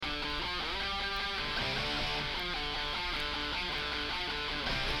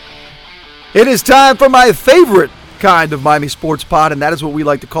It is time for my favorite kind of Miami Sports Pod, and that is what we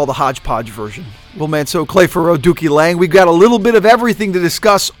like to call the hodgepodge version. Will Manso, Clay Farrow, Dookie Lang. We've got a little bit of everything to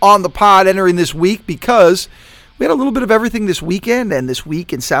discuss on the pod entering this week because we had a little bit of everything this weekend and this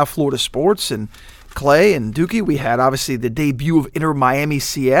week in South Florida sports. And Clay and Dookie, we had obviously the debut of Inter Miami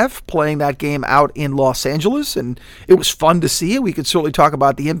CF playing that game out in Los Angeles, and it was fun to see it. We could certainly talk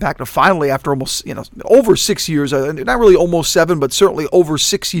about the impact of finally, after almost, over 6 years, not really almost 7, but certainly over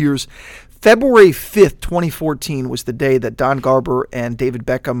 6 years. February 5th, 2014 was the day that Don Garber and David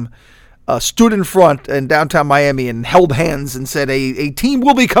Beckham stood in front in downtown Miami and held hands and said a team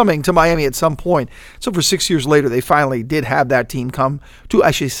will be coming to Miami at some point. So for 6 years later, they finally did have that team come to,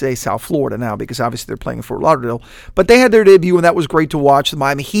 I should say, South Florida now, because obviously they're playing in Fort Lauderdale. But they had their debut, and that was great to watch. The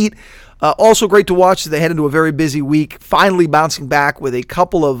Miami Heat, also great to watch as they head into a very busy week, finally bouncing back with a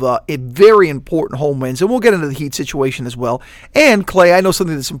couple of very important home wins. And we'll get into the Heat situation as well. And, Clay, I know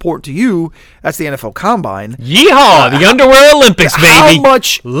something that's important to you. That's the NFL Combine. Yeehaw! The Underwear Olympics, baby. How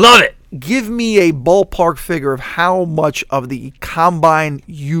much? Love it. Give me a ballpark figure of how much of the Combine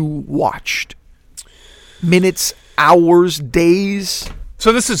you watched. Minutes, hours, days?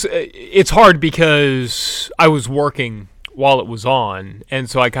 So it's hard because I was working while it was on, and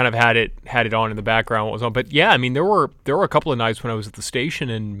so I kind of had it on in the background while it was on. But yeah, I mean, there were a couple of nights when I was at the station,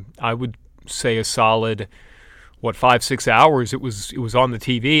 and I would say a solid 5-6 hours it was on the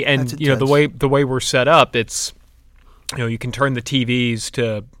TV. And the way we're set up, it's you can turn the TVs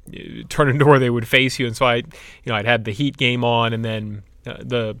to turn into where they would face you, and so I'd had the Heat game on, and then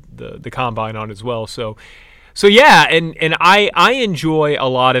the Combine on as well. So yeah, and I enjoy a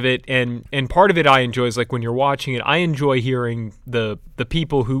lot of it, and part of it I enjoy is like when you're watching it, I enjoy hearing the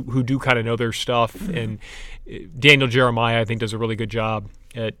people who do kind of know their stuff, and Daniel Jeremiah I think does a really good job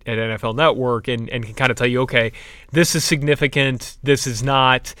at NFL Network and can kind of tell you, okay, this is significant, this is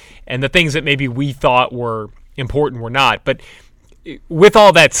not, and the things that maybe we thought were important were not. But with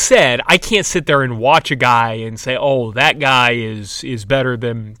all that said, I can't sit there and watch a guy and say, oh, that guy is better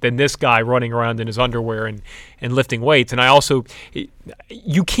than this guy running around in his underwear and lifting weights. And I also,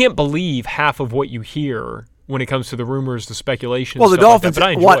 you can't believe half of what you hear when it comes to the rumors, the speculation. Well, the Dolphins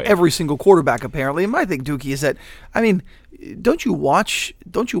like want every single quarterback, apparently. And my thing, Dookie, is that, I mean, don't you watch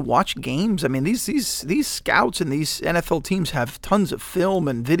games? I mean, these scouts and these NFL teams have tons of film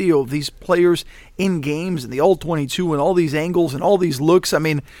and video of these players in games and the All-22 and all these angles and all these looks. I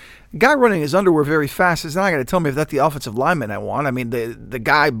mean, a guy running his underwear very fast is not going to tell me if that's the offensive lineman I want. I mean, the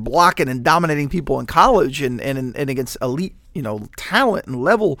guy blocking and dominating people in college and against elite, talent and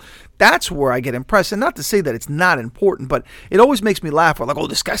level, that's where I get impressed. And not to say that it's not important, but it always makes me laugh. We're like, oh,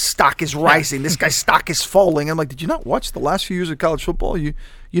 this guy's stock is rising, this guy's stock is falling. I'm like, did you not watch the last few years of college football? You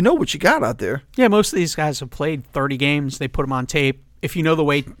know what you got out there. Yeah, most of these guys have played 30 games. They put them on tape. If you know the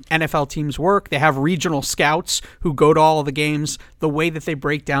way NFL teams work, they have regional scouts who go to all of the games, the way that they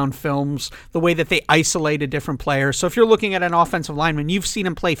break down films, the way that they isolate a different player. So if you're looking at an offensive lineman, you've seen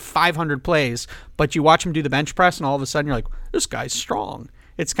him play 500 plays, but you watch him do the bench press, and all of a sudden you're like, this guy's strong.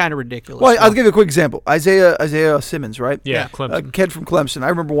 It's kind of ridiculous. Well, I'll give you a quick example. Isaiah Simmons, right? Yeah, Clemson. A kid from Clemson. I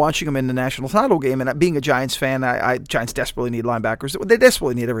remember watching him in the national title game, and being a Giants fan, Giants desperately need linebackers. They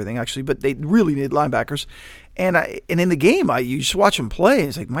desperately need everything, actually, but they really need linebackers. And in the game, you just watch him play, and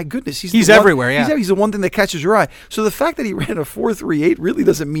it's like, my goodness, he's everywhere. Yeah, he's the one thing that catches your eye. So the fact that he ran a 4.38 really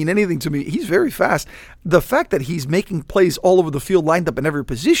doesn't mean anything to me. He's very fast. The fact that he's making plays all over the field, lined up in every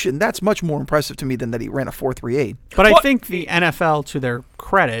position, that's much more impressive to me than that he ran a 4.38. But I think the NFL, to their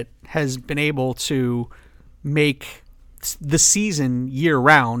credit, has been able to make the season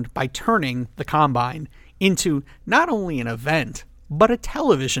year-round by turning the Combine into not only an event, but a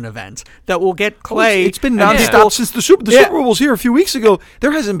television event that will get Clay. It's been nonstop since the Super Bowl was here a few weeks ago.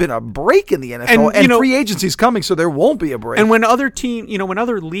 There hasn't been a break in the NFL, and free agency's coming, so there won't be a break. And when other when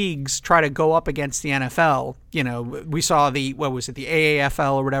other leagues try to go up against the NFL, we saw the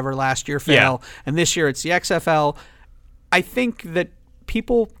AAFL or whatever last year fail, and this year it's the XFL. I think that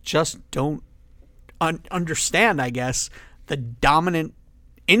people just don't understand, I guess, the dominant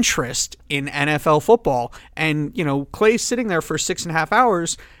interest in NFL football. And, Clay's sitting there for 6.5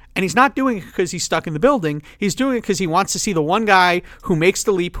 hours, and he's not doing it because he's stuck in the building. He's doing it because he wants to see the one guy who makes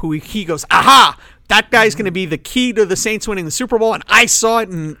the leap, who he goes, aha, that guy's going to be the key to the Saints winning the Super Bowl. And I saw it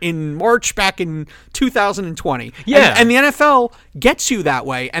in March back in 2020. Yeah. And the NFL gets you that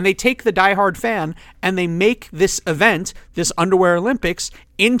way. And they take the diehard fan and they make this event, this Underwear Olympics,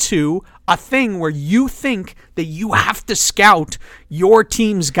 into a thing where you think that you have to scout your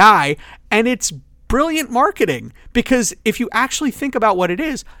team's guy. And it's brilliant marketing, because if you actually think about what it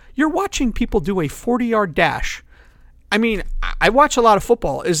is, you're watching people do a 40-yard dash I mean, I watch a lot of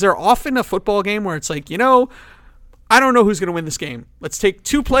football. Is there often a football game where it's like, I don't know who's going to win this game. Let's take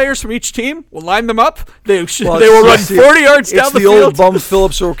 2 players from each team. We'll line them up. They will run 40 yards down the field. It's the old Bum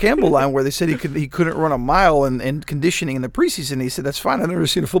Phillips or Campbell line where they said he couldn't run a mile in conditioning in the preseason. He said, that's fine. I've never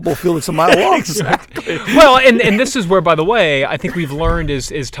seen a football field that's a mile long. Exactly. Well, and this is where, by the way, I think we've learned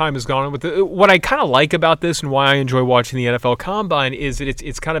as time has gone on. What I kind of like about this and why I enjoy watching the NFL Combine is that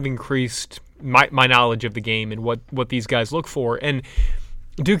it's kind of increased my knowledge of the game and what these guys look for. And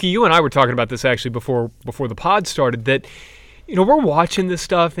Dookie, you and I were talking about this actually before the pod started, that we're watching this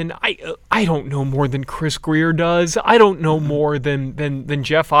stuff, and I don't know more than Chris Greer does. I don't know more than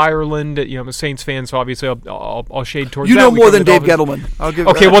Jeff Ireland. I'm a Saints fan, so obviously I'll shade towards that. You know more than Dave Gettleman.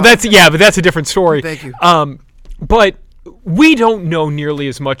 Okay, well but that's a different story. Thank you. But we don't know nearly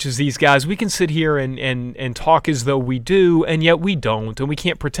as much as these guys. We can sit here and talk as though we do, and yet we don't, and we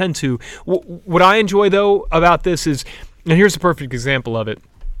can't pretend to. What I enjoy, though, about this is, and here's a perfect example of it.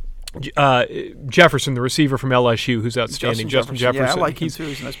 Jefferson, the receiver from LSU, who's outstanding. Justin Jefferson. Yeah, I like him too.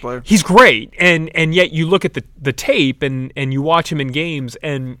 He's a nice player. He's great, and yet you look at the tape and you watch him in games,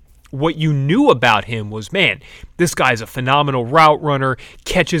 and what you knew about him was, man, this guy's a phenomenal route runner,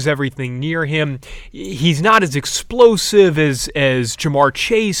 catches everything near him. He's not as explosive as Jamar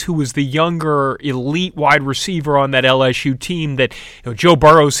Chase, who was the younger elite wide receiver on that LSU team that Joe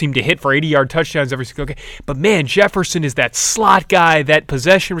Burrow seemed to hit for 80-yard touchdowns every single game. But man, Jefferson is that slot guy, that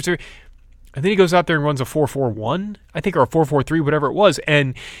possession receiver. And then he goes out there and runs a 4.41, I think, or a 4.43, whatever it was.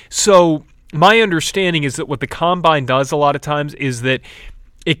 And so my understanding is that what the Combine does a lot of times is that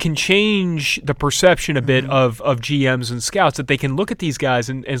it can change the perception a bit of GMs and scouts, that they can look at these guys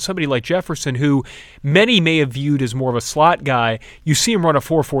and somebody like Jefferson, who many may have viewed as more of a slot guy, you see him run a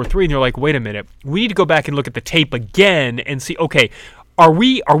 4.43 and you're like, wait a minute, we need to go back and look at the tape again and see, okay, are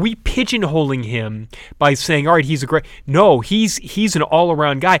we pigeonholing him by saying, all right, he's a great... No, he's an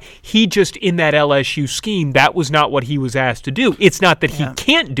all-around guy. He just, in that LSU scheme, that was not what he was asked to do. It's not that he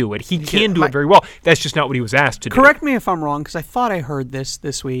can't do it. He can do it very well. That's just not what he was asked to do. Correct me if I'm wrong, because I thought I heard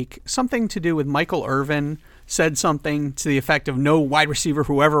this week. Something to do with Michael Irvin said something to the effect of no wide receiver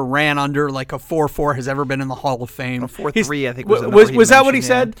who ever ran under like a 4.4 has ever been in the Hall of Fame. A 4.3, I think, was that what he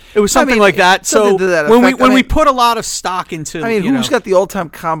said? It was something like that. So when we put a lot of stock into, who's got the all-time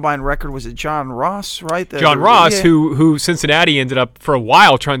Combine record? Was it John Ross? Right, John Ross, who Cincinnati ended up for a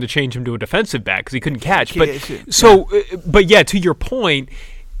while trying to change him to a defensive back because he couldn't catch. But yeah, to your point,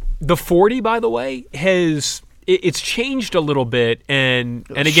 the 40, by the way, has. It's changed a little bit, and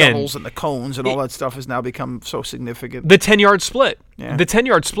again, shovels and the cones and all that stuff has now become so significant. The 10-yard split, the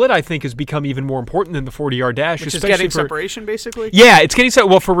 10-yard split, I think, has become even more important than the 40-yard dash. Which is getting separation, basically. Yeah, it's getting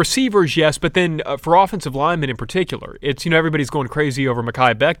well for receivers, yes, but then for offensive linemen in particular, it's everybody's going crazy over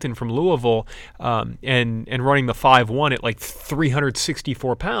Mekhi Becton from Louisville, and running the 5.1 at like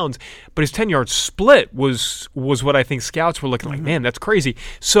 364 pounds, but his 10-yard split was what I think scouts were looking like. Man, that's crazy.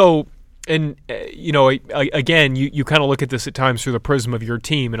 So. And, again, you kind of look at this at times through the prism of your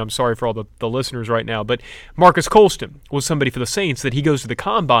team, and I'm sorry for all the listeners right now, but Marcus Colston was somebody for the Saints that he goes to the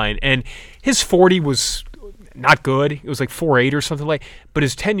Combine, and his 40 was not good. It was like 4.8 or something like, but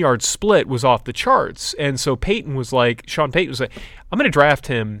his 10-yard split was off the charts. And so Sean Payton was like, I'm going to draft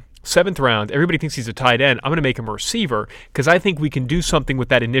him 7th round. Everybody thinks he's a tight end. I'm going to make him a receiver because I think we can do something with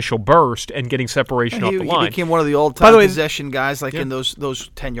that initial burst and getting separation off the line. He became one of the all-time possession guys, like in those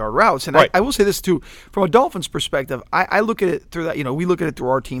 10-yard routes. And I will say this too, from a Dolphins perspective, I look at it through that. We look at it through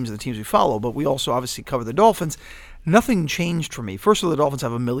our teams and the teams we follow, but we also obviously cover the Dolphins. Nothing changed for me. First of all, the Dolphins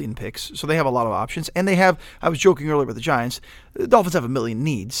have 1 million picks, so they have a lot of options. And they have, I was joking earlier with the Giants, the Dolphins have 1 million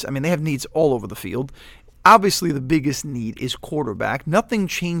needs. I mean, they have needs all over the field. Obviously, the biggest need is quarterback. Nothing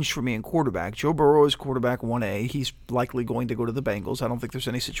changed for me in quarterback. Joe Burrow is quarterback 1A. He's likely going to go to the Bengals. I don't think there's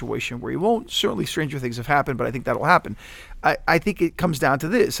any situation where he won't. Certainly, stranger things have happened, but I think that'll happen. I think it comes down to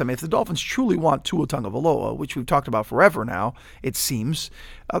this. I mean, if the Dolphins truly want Tua Tagovailoa, which we've talked about forever now, it seems,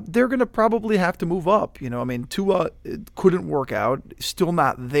 they're going to probably have to move up. Tua couldn't work out, still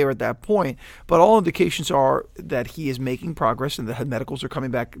not there at that point, but all indications are that he is making progress and the medicals are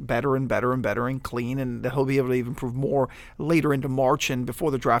coming back better and better and better and clean, and that he'll be able to even prove more later into March and before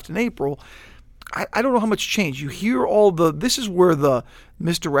the draft in April. I don't know how much change. You hear this is where the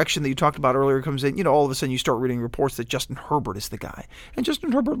misdirection that you talked about earlier comes in, all of a sudden you start reading reports that Justin Herbert is the guy. And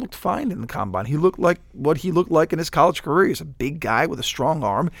Justin Herbert looked fine in the combine. He looked like what he looked like in his college career. He's a big guy with a strong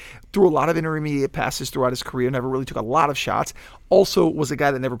arm, threw a lot of intermediate passes throughout his career, never really took a lot of shots. Also was a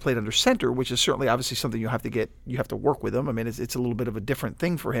guy that never played under center, which is certainly obviously something you have to work with him. I mean, it's a little bit of a different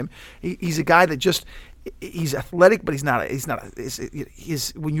thing for him. He's a guy that he's athletic, but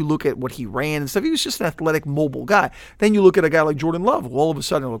when you look at what he ran and stuff, he was just an athletic, mobile guy. Then you look at a guy like Jordan Love, who all of a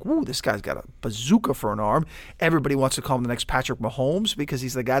sudden you're like, whoa, this guy's got a bazooka for an arm. Everybody wants to call him the next Patrick Mahomes because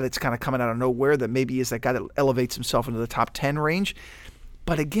he's the guy that's kind of coming out of nowhere, that maybe is that guy that elevates himself into the top 10 range.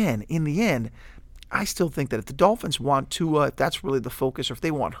 But again, in the end, I still think that if the Dolphins want Tua, if that's really the focus, or if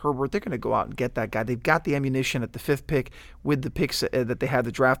they want Herbert, they're going to go out and get that guy. They've got the ammunition at the 5th pick with the picks that they have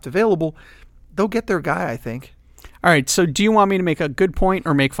the draft available. They'll get their guy, I think. All right, so do you want me to make a good point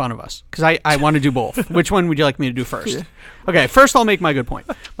or make fun of us? Because I want to do both. Which one would you like me to do first? Yeah. Okay, first I'll make my good point.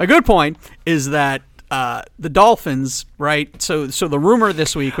 My good point is that the Dolphins, right? So the rumor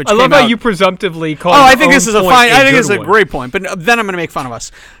this week, which I love came how out, you presumptively call. I think this is a fine. I think it's it's a great point. But then I'm going to make fun of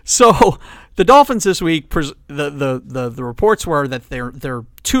us. So the Dolphins this week, the reports were that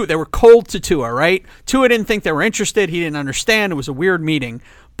they were cold to Tua, right? Tua didn't think they were interested. He didn't understand. It was a weird meeting.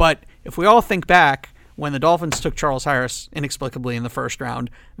 But if we all think back, when the Dolphins took Charles Harris inexplicably in the first round,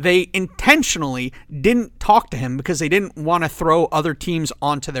 they intentionally didn't talk to him because they didn't want to throw other teams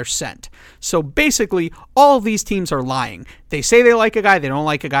onto their scent. So basically, all of these teams are lying. They say they like a guy, they don't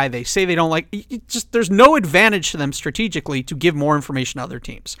like a guy, they say they don't like... there's no advantage to them strategically to give more information to other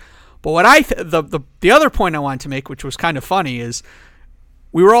teams. But what the other point I wanted to make, which was kind of funny, is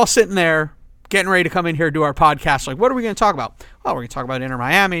we were all sitting there getting ready to come in here and do our podcast. Like, what are we going to talk about? Well, we're going to talk about Inter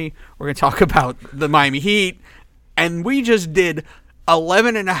Miami. We're going to talk about the Miami Heat. And we just did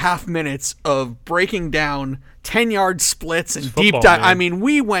 11 and a half minutes of breaking down 10-yard splits and deep dive. I mean,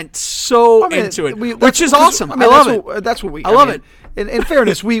 we went into it, which is awesome. I love it. That's what we... I love it. In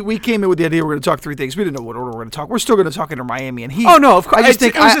fairness, we came in with the idea we're going to talk three things. We didn't know what order we're going to talk. We're still going to talk Inter Miami and Heat. Oh, no, of course.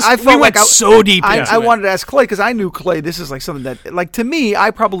 I went so deep into it. I wanted to ask Clay because I knew Clay. This is like something that, like, to me, I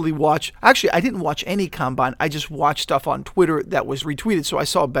probably watch. Actually, I didn't watch any combine. I just watched stuff on Twitter that was retweeted. So I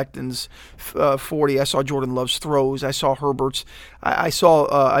saw Becton's 40. I saw Jordan Love's throws. I saw Herbert's. I saw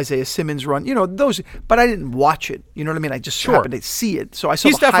Isaiah Simmons run. Those. But I didn't watch it. You know what I mean? I just happened to see it. So I saw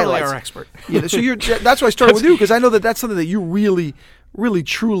the highlights. He's definitely our expert. Yeah. So that's why I started with you, because I know that that's something that you really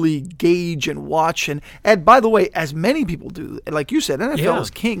truly gauge and watch. And by the way, as many people do, like you said, NFL is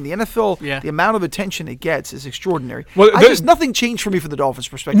king. The NFL, the amount of attention it gets is extraordinary. Well, nothing changed for me from the Dolphins'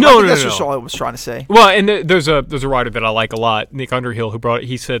 perspective. That's just all I was trying to say. Well, and there's a writer that I like a lot, Nick Underhill, who brought it.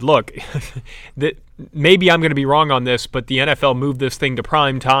 He said, look, that maybe I'm going to be wrong on this, but the NFL moved this thing to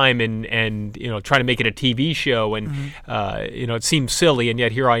prime time and try to make it a TV show, and it seems silly, and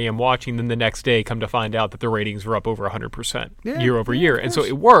yet here I am watching them the next day, come to find out that the ratings were up over 100% year over year, and so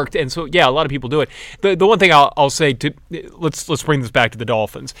it worked, and so a lot of people do it. The one thing I'll say let's bring this back to the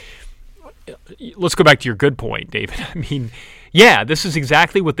Dolphins. Let's go back to your good point, David. I mean, yeah, this is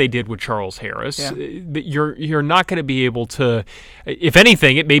exactly what they did with Charles Harris. Yeah. You're not going to be able to. If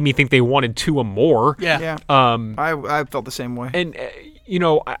anything, it made me think they wanted Tua more. Yeah. I felt the same way. And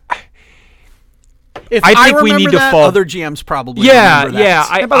I think we need to fall. Other GMs probably remember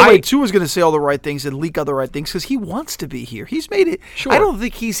that. And by the way, Tua's going to say all the right things and leak other right things because he wants to be here. He's made it. Sure. I don't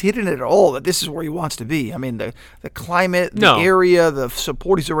think he's hidden it at all that this is where he wants to be. I mean, the climate, the area, the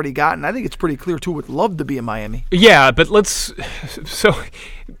support he's already gotten. I think it's pretty clear Tua would love to be in Miami. Yeah, but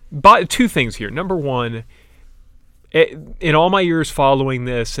two things here. Number one, in all my years following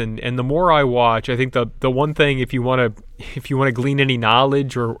this, and the more I watch, I think the one thing, if you want to glean any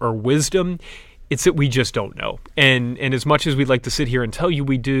knowledge or wisdom, it's that we just don't know. And as much as we'd like to sit here and tell you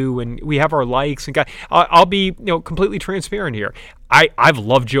we do, and we have our likes, and I'll be completely transparent here. I've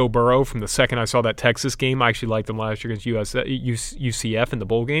loved Joe Burrow from the second I saw that Texas game. I actually liked him last year against UCF in the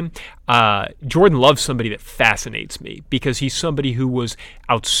bowl game. Jordan Love's somebody that fascinates me because he's somebody who was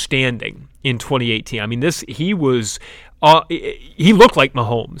outstanding in 2018. I mean, he looked like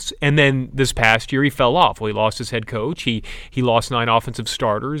Mahomes, and then this past year he fell off. Well, he lost his head coach. He lost 9 offensive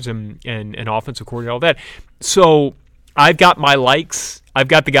starters and an offensive coordinator, all that. So I've got my likes. I've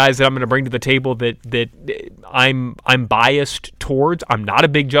got the guys that I'm going to bring to the table that I'm biased towards. I'm not a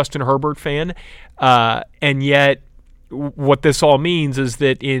big Justin Herbert fan, and yet what this all means is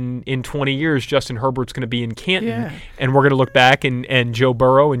that in 20 years, Justin Herbert's going to be in Canton, and we're going to look back, and Joe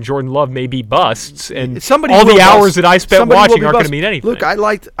Burrow and Jordan Love may be busts, and all the hours that I spent watching aren't going to mean anything. Look,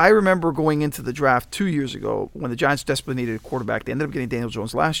 I remember going into the draft 2 years ago when the Giants desperately needed a quarterback. They ended up getting Daniel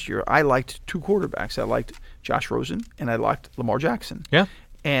Jones last year. I liked two quarterbacks. I liked Josh Rosen, and I liked Lamar Jackson. Yeah.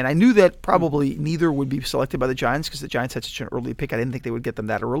 And I knew that probably neither would be selected by the Giants because the Giants had such an early pick. I didn't think they would get them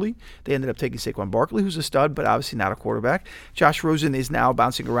that early. They ended up taking Saquon Barkley, who's a stud, but obviously not a quarterback. Josh Rosen is now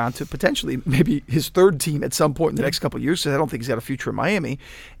bouncing around to potentially maybe his third team at some point in the next couple of years, so I don't think he's got a future in Miami.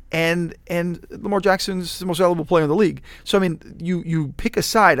 And Lamar Jackson's the most valuable player in the league. So, I mean, you pick a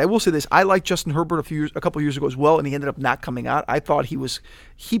side. I will say this. I liked Justin Herbert a couple of years ago as well, and he ended up not coming out. I thought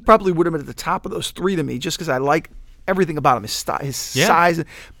he probably would have been at the top of those three to me just because I like everything about him, his size.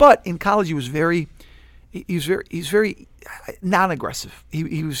 But in college, he was very non-aggressive.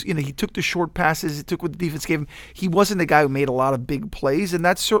 He was, he took the short passes. He took what the defense gave him. He wasn't a guy who made a lot of big plays, and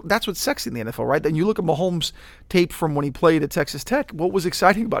that's what's sexy in the NFL, right? Then you look at Mahomes' tape from when he played at Texas Tech. What was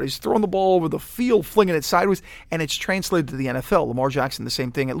exciting about it? He's throwing the ball over the field, flinging it sideways, and it's translated to the NFL. Lamar Jackson, the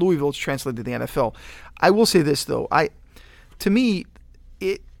same thing. At Louisville, it's translated to the NFL. I will say this, though. To me,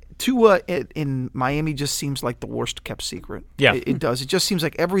 Tua in Miami just seems like the worst kept secret. Yeah. It does. It just seems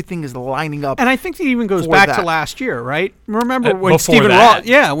like everything is lining up. And I think it even goes back to last year, right? Remember when Stephen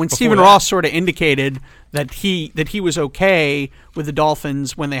Ross sort of indicated that he was okay with the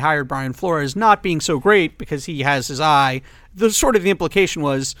Dolphins when they hired Brian Flores not being so great because he has his eye. The implication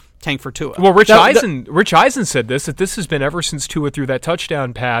was tank for Tua. Well, Rich Eisen said that this has been ever since Tua threw that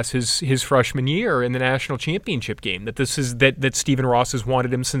touchdown pass his freshman year in the national championship game. That Stephen Ross has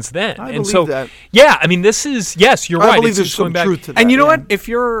wanted him since then. I believe that. Yeah, I mean, this is you're right. I believe there's some truth to that. And you know what? If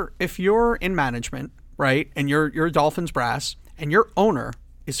you're in management, right, and you're Dolphins brass, and your owner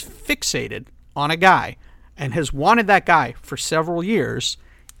is fixated on a guy and has wanted that guy for several years.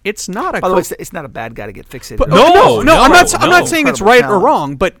 It's not a. By the way, it's not a bad guy to get fixated. But, no, I'm not saying it's right or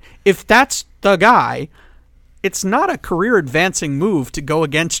wrong. But if that's the guy, it's not a career advancing move to go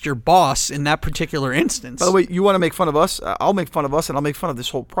against your boss in that particular instance. By the way, you want to make fun of us? I'll make fun of us, and I'll make fun of this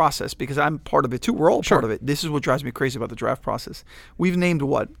whole process because I'm part of it too. We're all part of it. This is what drives me crazy about the draft process. We've named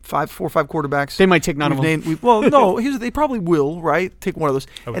four or five quarterbacks. They might take none of them. They probably will, right? Take one of those.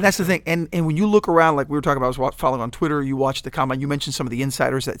 Okay. And that's the thing. And when you look around, like we were talking about, I was following on Twitter. You watch the combine. You mentioned some of the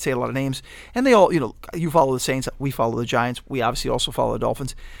insiders that say a lot of names, and they all, you follow the Saints. We follow the Giants. We obviously also follow the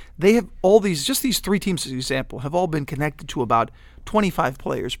Dolphins. They have all these three teams, as an example, have all been connected to about 25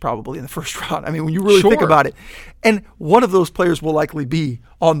 players probably in the first round. I mean, when you really think about it. And one of those players will likely be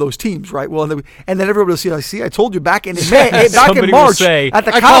on those teams, right? Well, and then everybody will see, I told you back in March at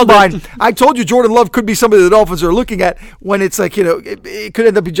the Combine, I told you Jordan Love could be somebody the Dolphins are looking at when it's like, it could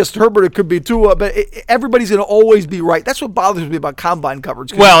end up being Justin Herbert, it could be Tua, but everybody's going to always be right. That's what bothers me about Combine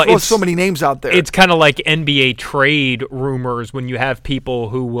coverage. Well, there's so many names out there. It's kind of like NBA trade rumors when you have people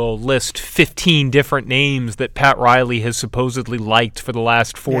who will list 15 different names that Pat Riley has supposedly liked for the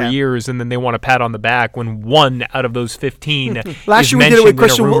last 4 years, and then they want to pat on the back when one out of those 15 last year we did it with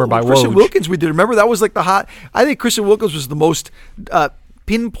Christian Wilkins. We did. Remember, that was like the hot. I think Christian Wilkins was the most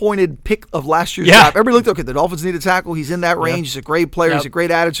pinpointed pick of last year's draft. Everybody looked, okay, the Dolphins need a tackle. He's in that range. He's a great player. He's a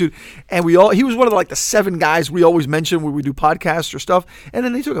great attitude. And he was one of the 7 guys we always mention when we do podcasts or stuff. And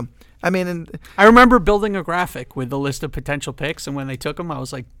then they took him. I mean, I remember building a graphic with the list of potential picks, and when they took him, I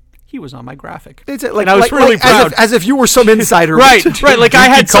was like, he was on my graphic. And I was really proud. As if you were some insider. right. Like I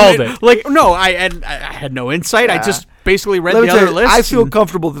had called it. Like, no, I had no insight. I just basically read the other list. I feel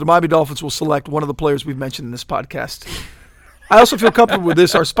comfortable that the Miami Dolphins will select one of the players we've mentioned in this podcast. I also feel comfortable with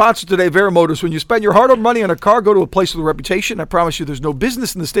this. Our sponsor today, Vera Motors. When you spend your hard-earned money on a car, go to a place with a reputation. I promise you there's no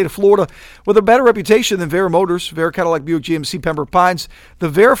business in the state of Florida with a better reputation than Vera Motors. Vera Cadillac Buick GMC Pembroke Pines. The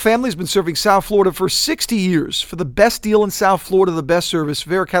Vera family has been serving South Florida for 60 years. For the best deal in South Florida, the best service,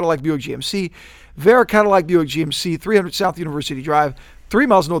 Vera Cadillac Buick GMC. Vera Cadillac Buick GMC, 300 South University Drive, 3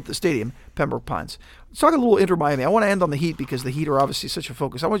 miles north of the stadium, Pembroke Pines. Let's talk a little Inter Miami. I want to end on the Heat because the Heat are obviously such a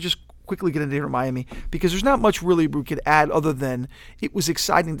focus. I want to just quickly get into Inter Miami because there's not much really we could add other than it was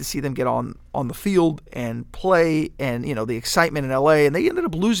exciting to see them get on the field and play and, the excitement in LA. And they ended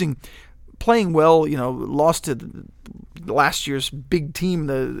up playing well, lost to last year's big team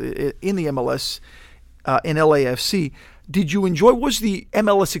in the MLS in LAFC. Did you enjoy, what was the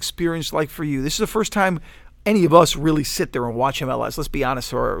MLS experience like for you? This is the first time any of us really sit there and watch MLS. Let's be honest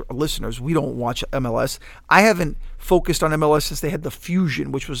to our listeners, we don't watch MLS. I haven't focused on MLS since they had the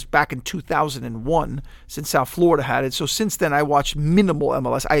Fusion, which was back in 2001, since South Florida had it. So since then, I watched minimal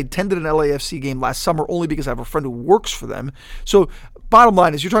MLS. I attended an LAFC game last summer only because I have a friend who works for them. So bottom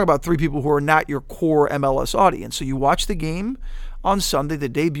line is, you're talking about three people who are not your core MLS audience. So you watch the game on Sunday, the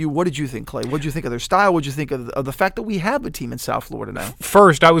debut. What did you think, Clay? What did you think of their style? What did you think of the fact that we have a team in South Florida now?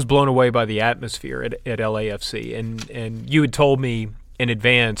 First, I was blown away by the atmosphere at LAFC, and you had told me in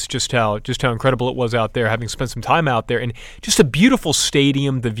advance just how incredible it was out there, having spent some time out there, and just a beautiful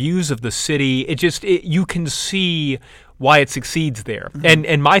stadium, the views of the city. You can see why it succeeds there. Mm-hmm.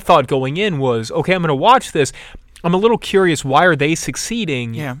 And my thought going in was, okay, I'm going to watch this. I'm a little curious, why are they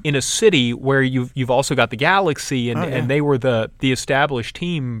succeeding in a city where you've also got the Galaxy and they were the established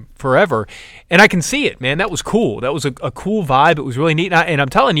team forever? And I can see it, man. That was cool. That was a cool vibe. It was really neat. And I'm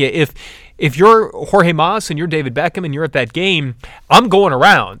telling you, if you're Jorge Mas and you're David Beckham and you're at that game, I'm going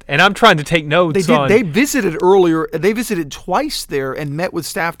around and I'm trying to take notes. They visited earlier. They visited twice there and met with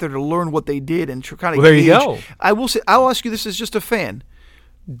staff there to learn what they did and to kind of there you go. I will say, I'll ask you this as just a fan.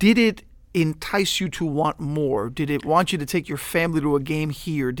 Did it entice you to want more? Did it want you to take your family to a game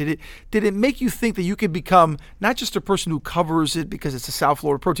here? Did it make you think that you could become not just a person who covers it because it's a South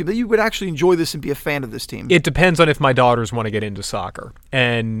Florida pro team, that you would actually enjoy this and be a fan of this team? It depends on if my daughters want to get into soccer.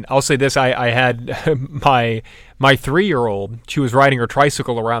 And I'll say this, I had my 3-year-old, she was riding her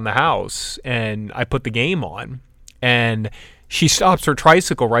tricycle around the house and I put the game on and she stops her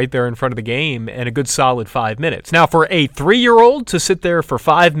tricycle right there in front of the game in a good solid 5 minutes. Now, for a 3-year-old to sit there for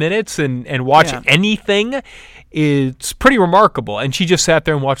 5 minutes and watch anything, it's pretty remarkable. And she just sat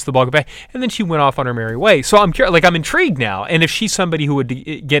there and watched the ball go back, and then she went off on her merry way. So I'm intrigued now. And if she's somebody who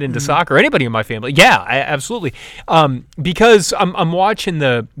would get into soccer, anybody in my family, absolutely. Because I'm watching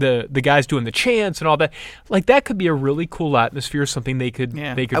the guys doing the chants and all that. Like, that could be a really cool atmosphere, something they could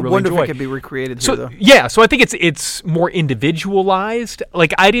really enjoy. I wonder if it could be recreated here, though. Yeah, so I think it's more individualized.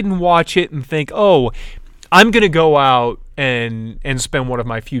 Like, I didn't watch it and think, oh, I'm going to go out and spend one of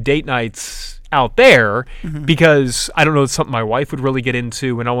my few date nights out there because I don't know, it's something my wife would really get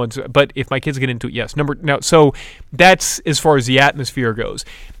into, and I want to, but if my kids get into it, yes. So that's as far as the atmosphere goes.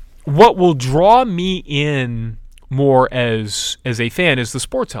 What will draw me in more as a fan is the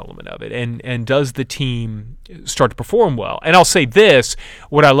sports element of it, and does the team start to perform well? And I'll say this: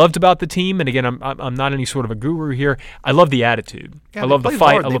 what I loved about the team, and again, I'm not any sort of a guru here, I love the attitude. I love the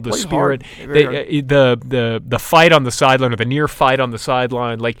fight. I love the spirit. The fight on the sideline, or the near fight on the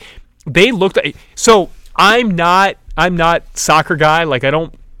sideline, like. They looked. So I'm not soccer guy. Like, I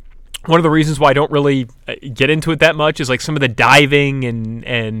don't. One of the reasons why I don't really get into it that much is like some of the diving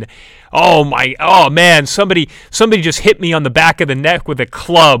and oh man, somebody just hit me on the back of the neck with a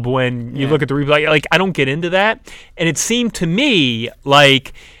club when you look at the replay. Like, I don't get into that. And it seemed to me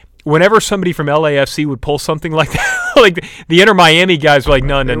like whenever somebody from LAFC would pull something like that, like the Inter Miami guys were like,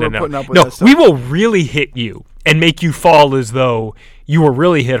 no, we will really hit you and make you fall as though you were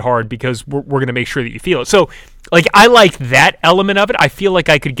really hit hard because we're going to make sure that you feel it. So, like, I like that element of it. I feel like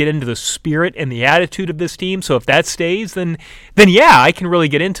I could get into the spirit and the attitude of this team. So if that stays, then yeah, I can really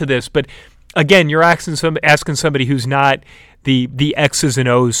get into this. But again, you're asking somebody who's not the X's and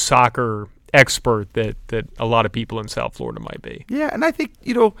O's soccer expert that a lot of people in South Florida might be. Yeah, and I think,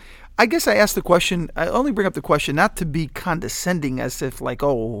 I guess I asked the question, I only bring up the question not to be condescending as if like,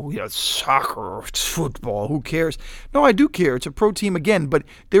 it's soccer, it's football, who cares? No, I do care. It's a pro team again, but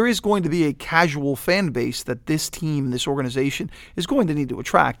there is going to be a casual fan base that this team, this organization is going to need to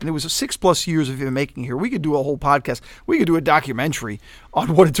attract. And it was 6+ years of even making here. We could do a whole podcast. We could do a documentary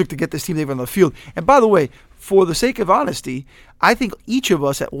on what it took to get this team even on the field. And by the way, for the sake of honesty, I think each of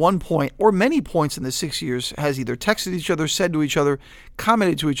us at one point or many points in the 6 years has either texted each other, said to each other,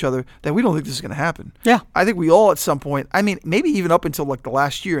 commented to each other that we don't think this is going to happen. Yeah. I think we all at some point, I mean, maybe even up until like the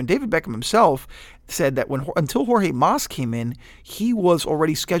last year, and David Beckham himself said that until Jorge Mas came in, he was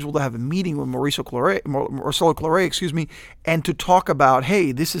already scheduled to have a meeting with Marcelo Claret, and to talk about,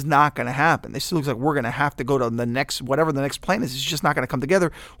 hey, this is not going to happen. This looks like we're going to have to go to the next, whatever the next plan is. It's just not going to come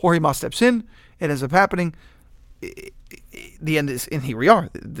together. Jorge Mas steps in. It ends up happening. The end is, and here we are.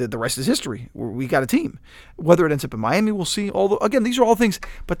 The rest is history. We got a team. Whether it ends up in Miami, we'll see. Although, again, these are all things.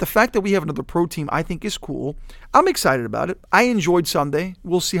 But the fact that we have another pro team, I think, is cool. I'm excited about it. I enjoyed Sunday.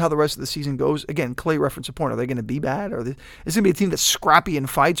 We'll see how the rest of the season goes. Again, Clay referenced a point. Are they going to be bad? Is it going to be a team that's scrappy and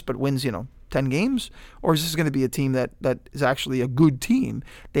fights but wins, 10 games? Or is this going to be a team that is actually a good team?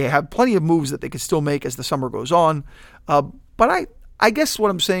 They have plenty of moves that they could still make as the summer goes on. But I guess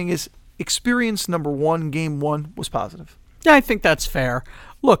what I'm saying is, experience number one, game one, was positive. Yeah, I think that's fair.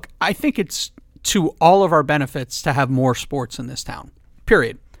 Look, I think it's to all of our benefits to have more sports in this town.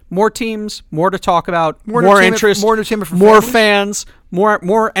 Period. More teams, more to talk about, more interest, more entertainment for more families. fans,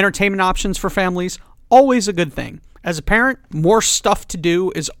 more entertainment options for families. Always a good thing. As a parent, more stuff to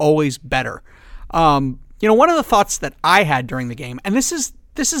do is always better. One of the thoughts that I had during the game, and this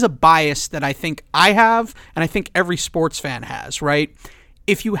is a bias that I think I have, and I think every sports fan has, right?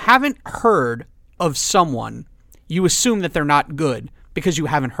 If you haven't heard of someone, you assume that they're not good because you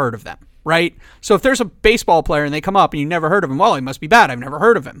haven't heard of them, right? So if there's a baseball player and they come up and you never heard of him, well, he must be bad. I've never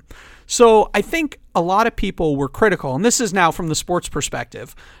heard of him. So I think a lot of people were critical, and this is now from the sports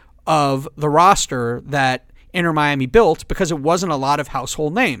perspective, of the roster that Inter Miami built because it wasn't a lot of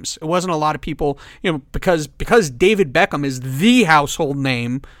household names. It wasn't a lot of people, because David Beckham is the household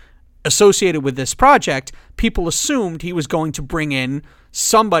name associated with this project, people assumed he was going to bring in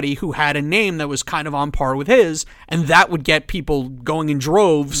somebody who had a name that was kind of on par with his, and that would get people going in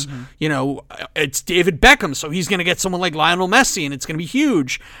droves. It's David Beckham, so he's going to get someone like Lionel Messi, and it's going to be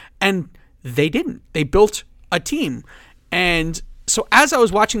huge. And they didn't. They built a team. And so as I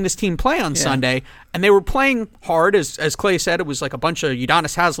was watching this team play on Sunday, and they were playing hard, as Clay said, it was like a bunch of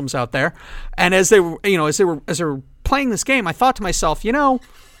Udonis Haslems out there. And as they were playing this game, I thought to myself,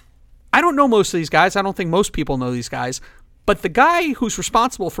 I don't know most of these guys. I don't think most people know these guys. But the guy who's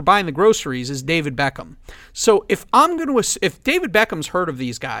responsible for buying the groceries is David Beckham. So if David Beckham's heard of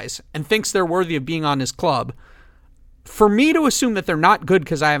these guys and thinks they're worthy of being on his club, for me to assume that they're not good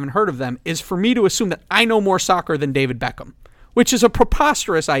because I haven't heard of them is for me to assume that I know more soccer than David Beckham, which is a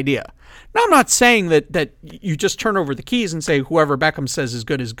preposterous idea. Now, I'm not saying that you just turn over the keys and say whoever Beckham says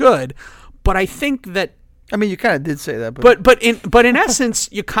is good, but I think that. I mean, you kind of did say that, but in essence,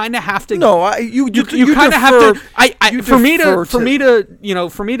 you kind of have to. No, you kind of have to. For me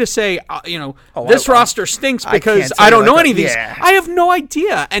to say, this roster stinks because I don't know any of these. Yeah. I have no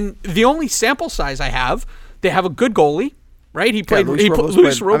idea, and the only sample size I have, they have a good goalie. Right, he played.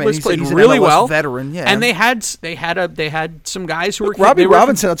 Luis Robles played really well. Veteran, yeah. And they had some guys who were. Robbie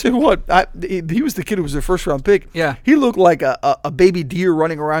Robinson, I'll tell you what, he was the kid who was their first round pick. Yeah, he looked like a baby deer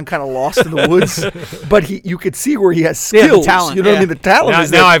running around, kind of lost in the woods. But you could see where he has skills. The talent, you know what I mean? The talent.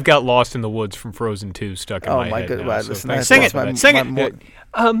 Now I've got Lost in the Woods from Frozen 2 stuck in my head. God! Now, Listen, sing it.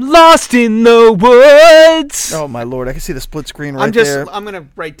 I'm lost in the woods. Oh my Lord! I can see the split screen right there. I'm gonna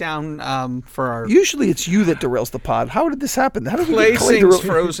write down for our. Usually it's you that derails the pod. How did this happen? How did Clay sings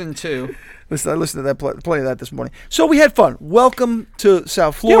Frozen 2? Listen, I listened to that plenty of that this morning. So we had fun. Welcome to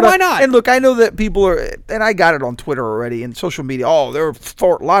South Florida. Yeah, why not? And look, I know that people are, and I got it on Twitter already and social media. Oh, they're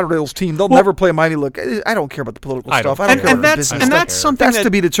Fort Lauderdale's team. They'll never play Miami. Look, I don't care about the political stuff. I don't care about the business stuff. That's something that's to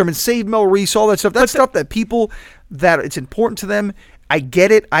be determined. Save Mel Reese, all that stuff. That's stuff that people that it's important to them. I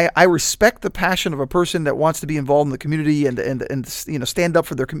get it. I respect the passion of a person that wants to be involved in the community and stand up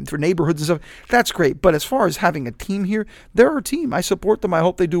for for neighborhoods and stuff. That's great. But as far as having a team here, they're a team. I support them. I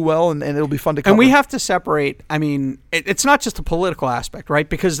hope they do well, and it'll be fun to cover. And we have to separate. I mean, it's not just a political aspect, right?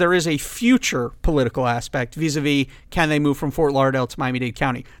 Because there is a future political aspect vis-a-vis can they move from Fort Lauderdale to Miami-Dade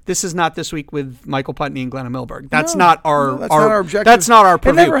County. This is not this week with Michael Putney and Glenna Milberg. That's not our objective. That's not our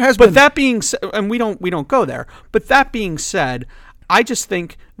purview. It never has been. But that being said, and we don't go there. But that being said, I just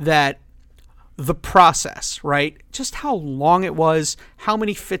think that the process, right? Just how long it was, how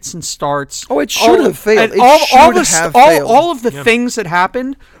many fits and starts. Oh, it should have failed. All of the things that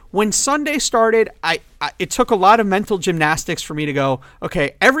happened when Sunday started. It took a lot of mental gymnastics for me to go,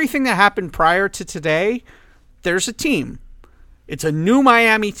 okay, everything that happened prior to today, there's a team. It's a new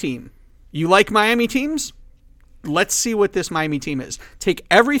Miami team. You like Miami teams? Let's see what this Miami team is. Take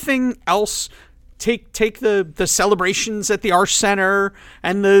everything else. Take the celebrations at the Arch Center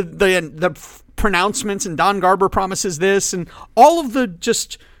and the pronouncements and Don Garber promises this and all of the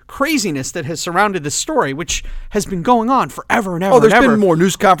just craziness that has surrounded this story, which has been going on forever and ever. Oh, there's been more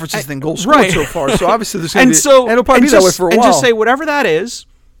news conferences than goal scored so far. So obviously there's going to be, and it'll probably be that way for a while. And just say whatever that is.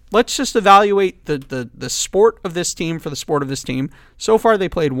 Let's just evaluate the sport of this team for the sport of this team. So far, they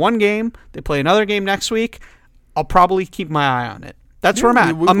played one game. They play another game next week. I'll probably keep my eye on it. That's where I'm at.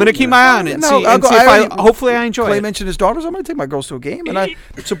 I'm going to keep my eye on it and see if hopefully I enjoy it. Clay mentioned his daughters. I'm going to take my girls to a game, and I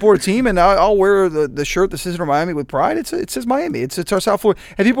support a team, and I'll wear the shirt that says Miami with pride. It says Miami. It's our South Florida.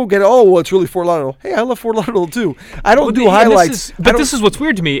 And people get, it's really Fort Lauderdale. Hey, I love Fort Lauderdale too. I don't do highlights. This is what's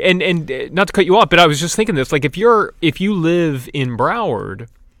weird to me, and not to cut you off, but I was just thinking this. Like if you live in Broward,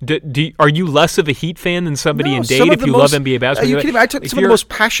 Are you less of a Heat fan than somebody in Dade if you love NBA basketball? Are you kidding me? Some of the most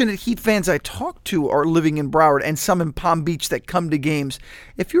passionate Heat fans I talk to are living in Broward, and some in Palm Beach that come to games.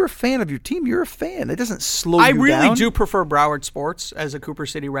 If you're a fan of your team, you're a fan. It doesn't slow you down. I really do prefer Broward sports as a Cooper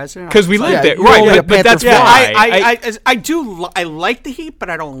City resident. Because we live there. Right, but that's why. I like the Heat, but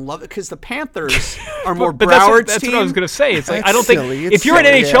I don't love it because the Panthers are more Broward's that's team. What I was going to say. It's like I don't silly. think if you're an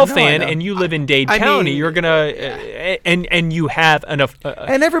NHL Yeah, fan and you live in Dade County, you're going to and you have enough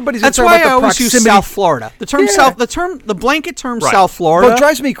and everybody's that's why I always use South Florida. The blanket term Right. South Florida. What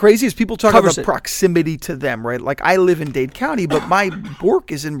drives me crazy is people talk about it. proximity to them, right? Like I live in Dade County, but my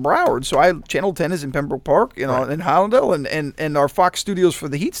work is in Broward, so Channel 10 is in Pembroke Park, in Hollandale, and our Fox Studios for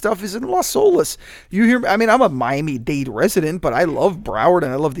the Heat stuff is in Las Olas. You hear? I mean, I'm a Miami-Dade resident, but I love Broward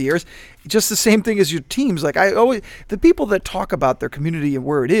and I love the Airs. Just the same thing as your teams. Like the people that talk about their community and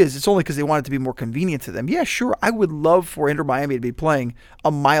where it is, it's only because they want it to be more convenient to them. Yeah, sure. I would love for Inter Miami to be playing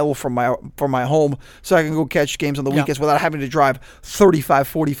a mile from my home, so I can go catch games on the weekends without having to drive 35,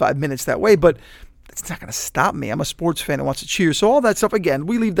 45 minutes that way. But it's not going to stop me. I'm a sports fan that wants to cheer. So all that stuff, again,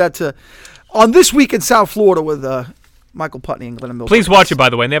 we leave that to on This Week in South Florida with Michael Putney and Glenn Mills. Please watch it, by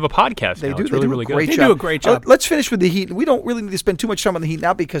the way. And they have a podcast They now. do. It's They really, do really a good. great They job. do a great job. Let's finish with the Heat. We don't really need to spend too much time on the Heat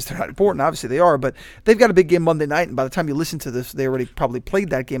now because they're not important. Obviously, they are. But they've got a big game Monday night, and by the time you listen to this, they already probably played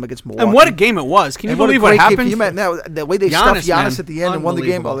that game against Milwaukee. And what a game it was. Can you believe what happened? Now, the way they stuffed Giannis at the end and won the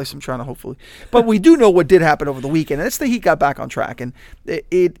game. Well, at least I'm trying to hopefully. But we do know what did happen over the weekend, and it's the Heat got back on track. And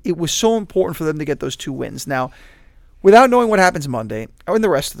it was so important for them to get those 2 wins. Now, without knowing what happens Monday or in the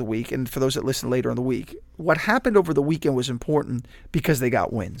rest of the week, and for those that listen later in the week, what happened over the weekend was important because they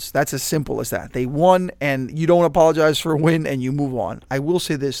got wins. That's as simple as that. They won, and you don't apologize for a win, and you move on. I will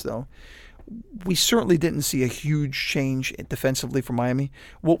say this, though. We certainly didn't see a huge change defensively for Miami.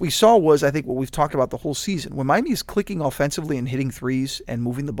 What we saw was, I think, what we've talked about the whole season. When Miami is clicking offensively and hitting threes and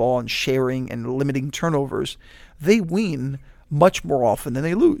moving the ball and sharing and limiting turnovers, they win much more often than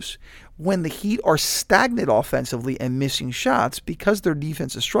they lose. When the Heat are stagnant offensively and missing shots because their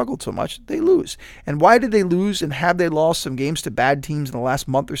defense has struggled so much, they lose. And why did they lose, and have they lost some games to bad teams in the last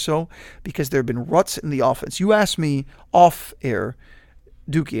month or so? Because there have been ruts in the offense. You asked me off air,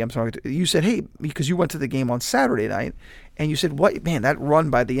 Dookie, I'm sorry, you said, hey, because you went to the game on Saturday night, and you said, what, man, that run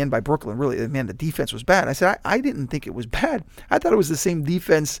by the end by Brooklyn, really, man, the defense was bad. I said, I didn't think it was bad. I thought it was the same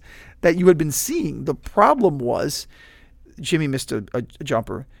defense that you had been seeing. The problem was Jimmy missed a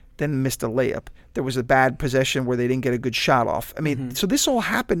jumper, then missed a layup. There was a bad possession where they didn't get a good shot off. I mean, so this all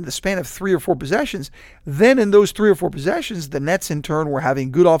happened in the span of 3 or 4 possessions. Then in those 3 or 4 possessions, the Nets in turn were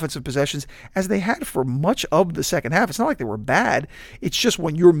having good offensive possessions as they had for much of the second half. It's not like they were bad. It's just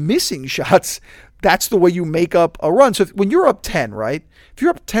when you're missing shots, that's the way you make up a run. So when you're up 10, right? If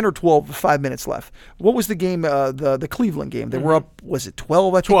you're up 10 or 12 with 5 minutes left, what was the game, the Cleveland game? They were up, was it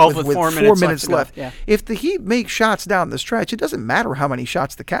 12? I think, 12 with 4 minutes left. Yeah. If the Heat make shots down the stretch, it doesn't matter how many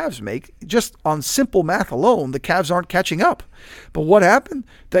shots the Cavs make. Just on simple math alone, the Cavs aren't catching up. But what happened?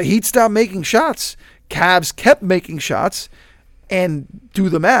 The Heat stopped making shots. Cavs kept making shots. And do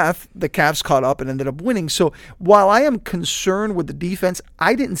the math, the Cavs caught up and ended up winning. So while I am concerned with the defense,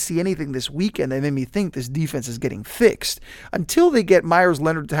 I didn't see anything this weekend that made me think this defense is getting fixed. Until they get Myers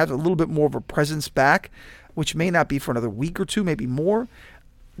Leonard to have a little bit more of a presence back, which may not be for another week or two, maybe more,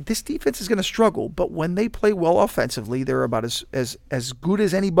 this defense is going to struggle. But when they play well offensively, they're about as good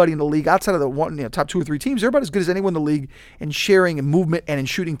as anybody in the league. Outside of the top 2 or 3 teams, they're about as good as anyone in the league in sharing and movement and in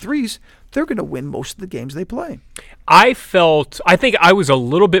shooting threes. They're going to win most of the games they play. I think I was a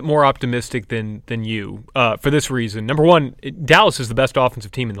little bit more optimistic than you for this reason. Number one, Dallas is the best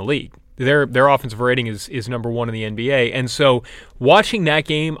offensive team in the league. Their offensive rating is number 1 in the NBA. And so watching that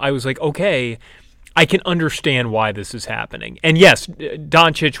game, I was like, okay, I can understand why this is happening. And yes,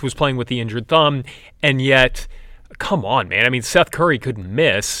 Doncic was playing with the injured thumb, and yet, come on, man. I mean, Seth Curry couldn't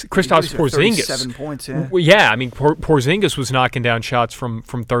miss. Kristaps Porzingis. 37 points, yeah. Yeah, I mean, Porzingis was knocking down shots from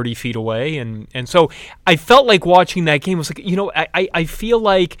 30 feet away. And so I felt like watching that game was like, I feel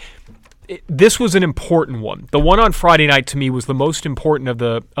like this was an important one. The one on Friday night to me was the most important of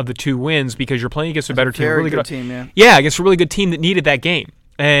the 2 wins because you're playing against a better team. Very good team, yeah. Yeah, against a really good team that needed that game.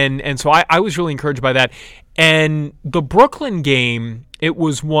 And so I was really encouraged by that. And the Brooklyn game, it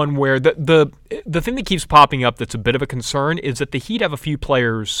was one where the thing that keeps popping up that's a bit of a concern is that the Heat have a few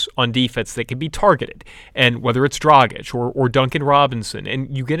players on defense that can be targeted. And whether it's Dragic or Duncan Robinson,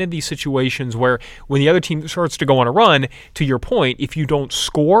 and you get in these situations where when the other team starts to go on a run, to your point, if you don't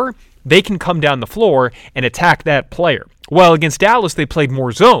score, they can come down the floor and attack that player. Well, against Dallas, they played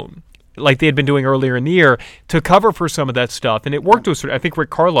more zone. like they had been doing earlier in the year to cover for some of that stuff. And it worked to a certain, I think Rick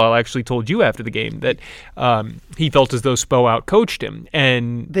Carlisle actually told you after the game that he felt as though Spo out-coached him.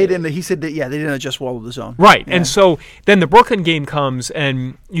 And they didn't. He said that, they didn't adjust well to the zone. Right. Yeah. And so then the Brooklyn game comes,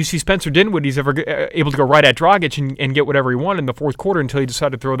 and you see Spencer Dinwiddie, he's able to go right at Dragic and get whatever he wanted in the fourth quarter until he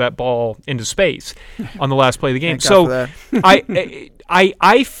decided to throw that ball into space on the last play of the game. So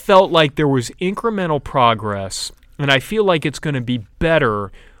I felt like there was incremental progress, and I feel like it's going to be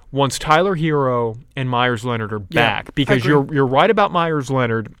better once Tyler Hero and Myers Leonard are back, because you're right about Myers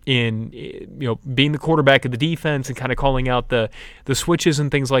Leonard in being the quarterback of the defense and kind of calling out the switches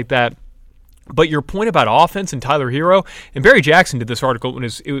and things like that. But your point about offense and Tyler Hero, and Barry Jackson did this article, and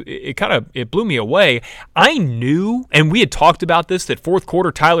it blew me away. I knew, and we had talked about this, that fourth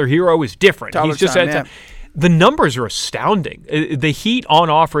quarter Tyler Hero is different. The numbers are astounding. The Heat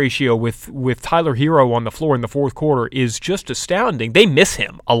on-off ratio with Tyler Hero on the floor in the fourth quarter is just astounding. They miss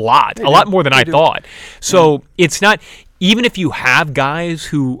him a lot more than I thought. So it's not, even if you have guys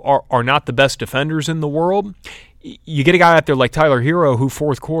who are not the best defenders in the world, you get a guy out there like Tyler Hero who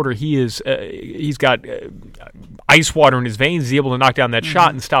fourth quarter he's got ice water in his veins. He's able to knock down that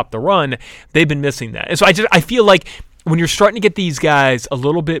shot and stop the run. They've been missing that. And so I feel like when you're starting to get these guys a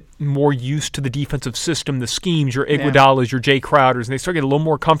little bit more used to the defensive system, the schemes, your Iguodalas, your Jay Crowders, and they start getting a little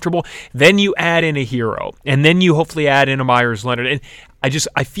more comfortable, then you add in a Hero, and then you hopefully add in a Myers Leonard. And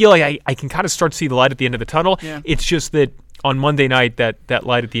I feel like I can kind of start to see the light at the end of the tunnel. Yeah. It's just that on Monday night, that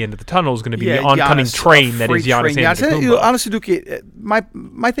light at the end of the tunnel is going to be the oncoming train that is Giannis Antetokounmpo. Honestly, Dookie,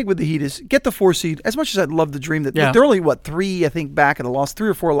 my thing with the Heat is get the 4 seed. As much as I'd love to dream that they're only 3, I think, back in the loss, 3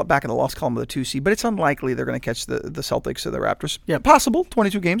 or 4 back in the loss column of the 2 seed, but it's unlikely they're going to catch the Celtics or the Raptors. Yeah, possible.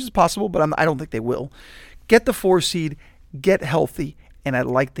 22 games is possible, but I don't think they will. Get the 4 seed, get healthy. And I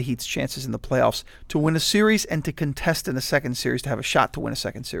like the Heat's chances in the playoffs to win a series and to contest in a second series, to have a shot to win a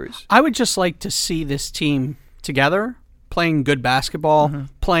second series. I would just like to see this team together, playing good basketball,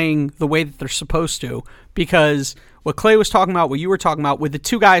 playing the way that they're supposed to, because what Clay was talking about, what you were talking about with the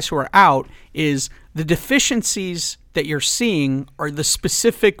 2 guys who are out, is the deficiencies that you're seeing are the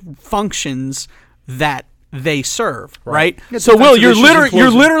specific functions that they serve, right? So, Will, you're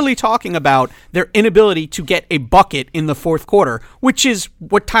literally talking about their inability to get a bucket in the fourth quarter, which is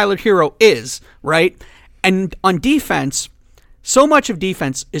what Tyler Hero is, right? And on defense, so much of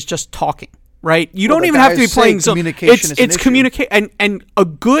defense is just talking, right? You don't even have to be playing zone. It's communication, and a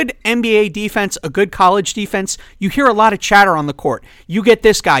good NBA defense, a good college defense, you hear a lot of chatter on the court. You get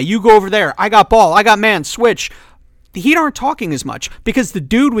this guy, you go over there, I got ball, I got man, switch. The Heat aren't talking as much because the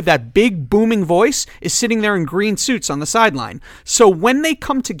dude with that big booming voice is sitting there in green suits on the sideline. So when they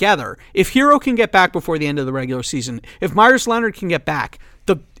come together, if Hero can get back before the end of the regular season, if Myers Leonard can get back,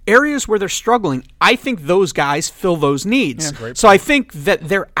 the areas where they're struggling, I think those guys fill those needs. Yeah, so I think that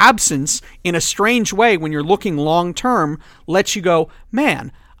their absence, in a strange way, when you're looking long term, lets you go, man,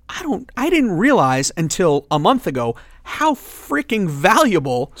 I didn't realize until a month ago how freaking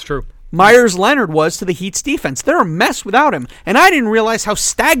valuable it's true. Myers Leonard was to the Heat's defense. They're a mess without him. And I didn't realize how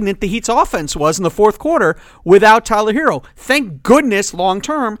stagnant the Heat's offense was in the fourth quarter without Tyler Hero. Thank goodness, long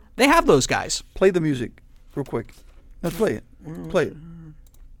term, they have those guys. Play the music real quick. Let's play it. Play it.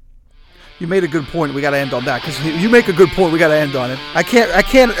 You made a good point. We got to end on that, because you make a good point. We got to end on it. I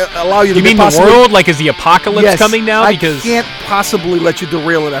can't allow you to. You mean the world? Like, is the apocalypse coming now? Because I can't possibly let you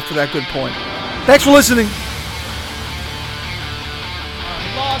derail it after that good point. Thanks for listening.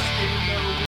 Lost in